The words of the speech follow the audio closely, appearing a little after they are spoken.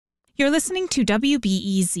You're listening to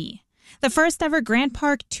WBEZ. The first ever Grant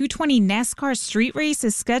Park 220 NASCAR street race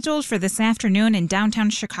is scheduled for this afternoon in downtown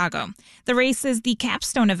Chicago. The race is the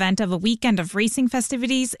capstone event of a weekend of racing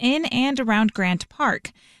festivities in and around Grant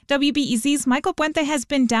Park. WBEZ's Michael Puente has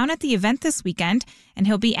been down at the event this weekend, and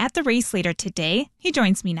he'll be at the race later today. He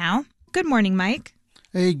joins me now. Good morning, Mike.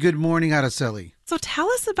 Hey, good morning, Araceli. So tell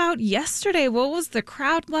us about yesterday. What was the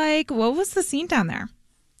crowd like? What was the scene down there?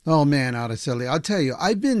 Oh man, Araceli, I'll tell you,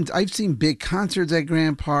 I've seen big concerts at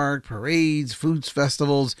Grant Park, parades, foods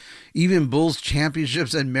festivals, even Bulls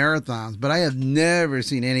championships and marathons, but I have never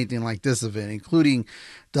seen anything like this event, including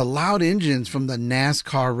the loud engines from the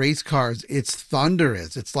NASCAR race cars. It's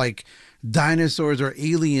thunderous. It's like dinosaurs or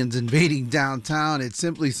aliens invading downtown. It's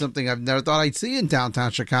simply something I've never thought I'd see in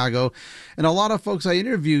downtown Chicago. And a lot of folks I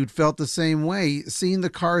interviewed felt the same way. Seeing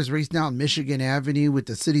the cars race down Michigan Avenue with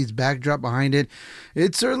the city's backdrop behind it,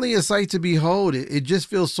 it's certainly a sight to behold. It just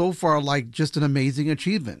feels so far like just an amazing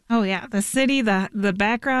achievement. Oh, yeah. The city, the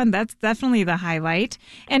background, that's definitely the highlight.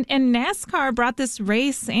 And NASCAR brought this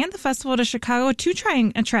race and the festival to Chicago to try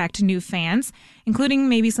and attract new fans, including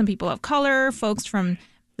maybe some people of color, folks from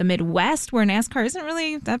the Midwest, where NASCAR isn't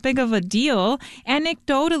really that big of a deal.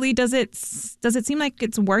 Anecdotally, does it seem like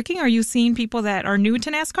it's working? Are you seeing people that are new to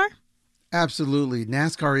NASCAR? Absolutely.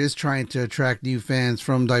 NASCAR is trying to attract new fans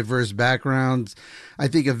from diverse backgrounds. I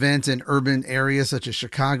think events in urban areas such as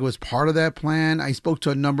Chicago is part of that plan. I spoke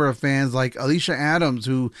to a number of fans like Alicia Adams,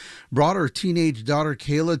 who brought her teenage daughter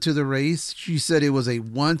Kayla to the race. She said it was a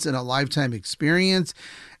once-in-a-lifetime experience,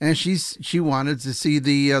 and she wanted to see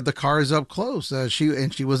the cars up close.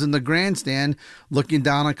 She was in the grandstand looking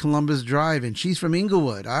down on Columbus Drive, and she's from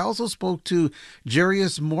Inglewood. I also spoke to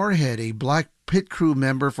Jarius Moorhead, a black pit crew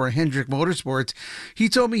member for Hendrick Motorsports. He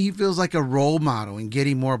told me he feels like a role model in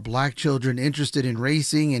getting more black children interested in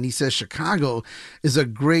racing, and he says Chicago is a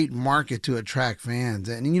great market to attract fans.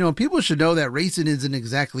 And, you know, people should know that racing isn't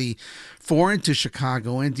exactly foreign to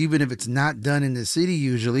Chicagoans, even if it's not done in the city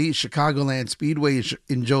usually. Chicagoland Speedway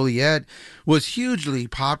in Joliet was hugely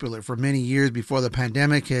popular for many years before the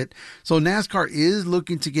pandemic hit. So NASCAR is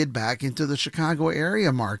looking to get back into the Chicago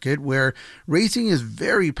area market, where racing is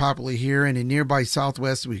very popular here and in nearby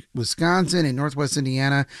southwest Wisconsin and northwest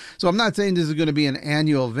Indiana. So I'm not saying this is going to be an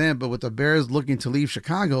annual event, but with the Bears looking to leave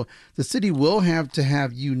Chicago, the city will have to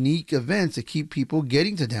have unique events to keep people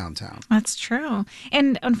getting to downtown. That's true.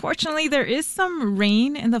 And unfortunately, there is some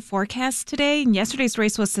rain in the forecast today. Yesterday's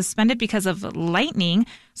race was suspended because of lightning.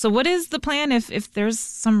 So what is the plan if there's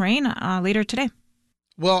some rain later today?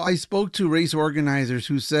 Well, I spoke to race organizers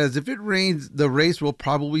who says if it rains, the race will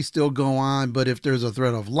probably still go on. But if there's a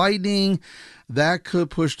threat of lightning, that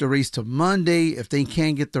could push the race to Monday. If they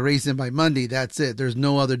can't get the race in by Monday, that's it. There's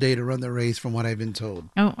no other day to run the race from what I've been told.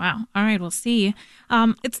 Oh, wow. All right, we'll see.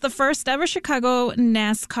 It's the first ever Chicago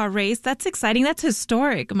NASCAR race. That's exciting. That's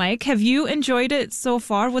historic, Mike. Have you enjoyed it so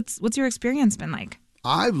far? What's your experience been like?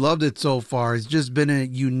 I've loved it so far. It's just been a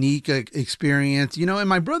unique experience. You know, and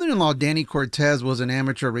my brother-in-law, Danny Cortez, was an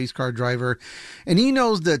amateur race car driver, and he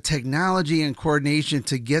knows the technology and coordination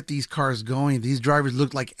to get these cars going. These drivers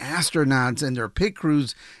look like astronauts, and their pit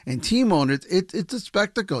crews and team owners. It's a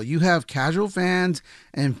spectacle. You have casual fans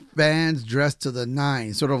and fans dressed to the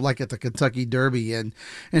nines, sort of like at the Kentucky Derby. And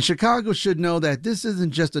Chicago should know that this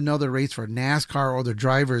isn't just another race for NASCAR or the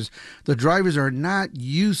drivers. The drivers are not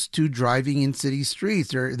used to driving in city streets.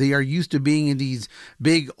 They are used to being in these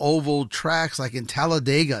big oval tracks like in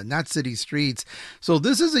Talladega, not city streets. So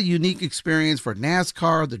this is a unique experience for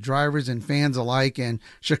NASCAR, the drivers and fans alike, and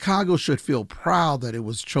Chicago should feel proud that it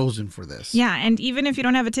was chosen for this. Yeah, and even if you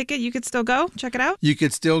don't have a ticket, you could still go check it out? You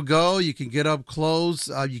could still go. You can get up close.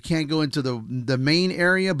 You can't go into the main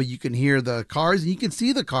area, but you can hear the cars and you can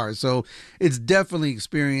see the cars. So it's definitely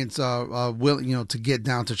experience to get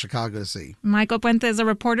down to Chicago to see. Michael Puente is a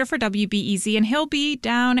reporter for WBEZ, and he'll be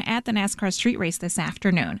down at the NASCAR street race this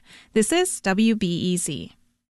afternoon. This is WBEZ.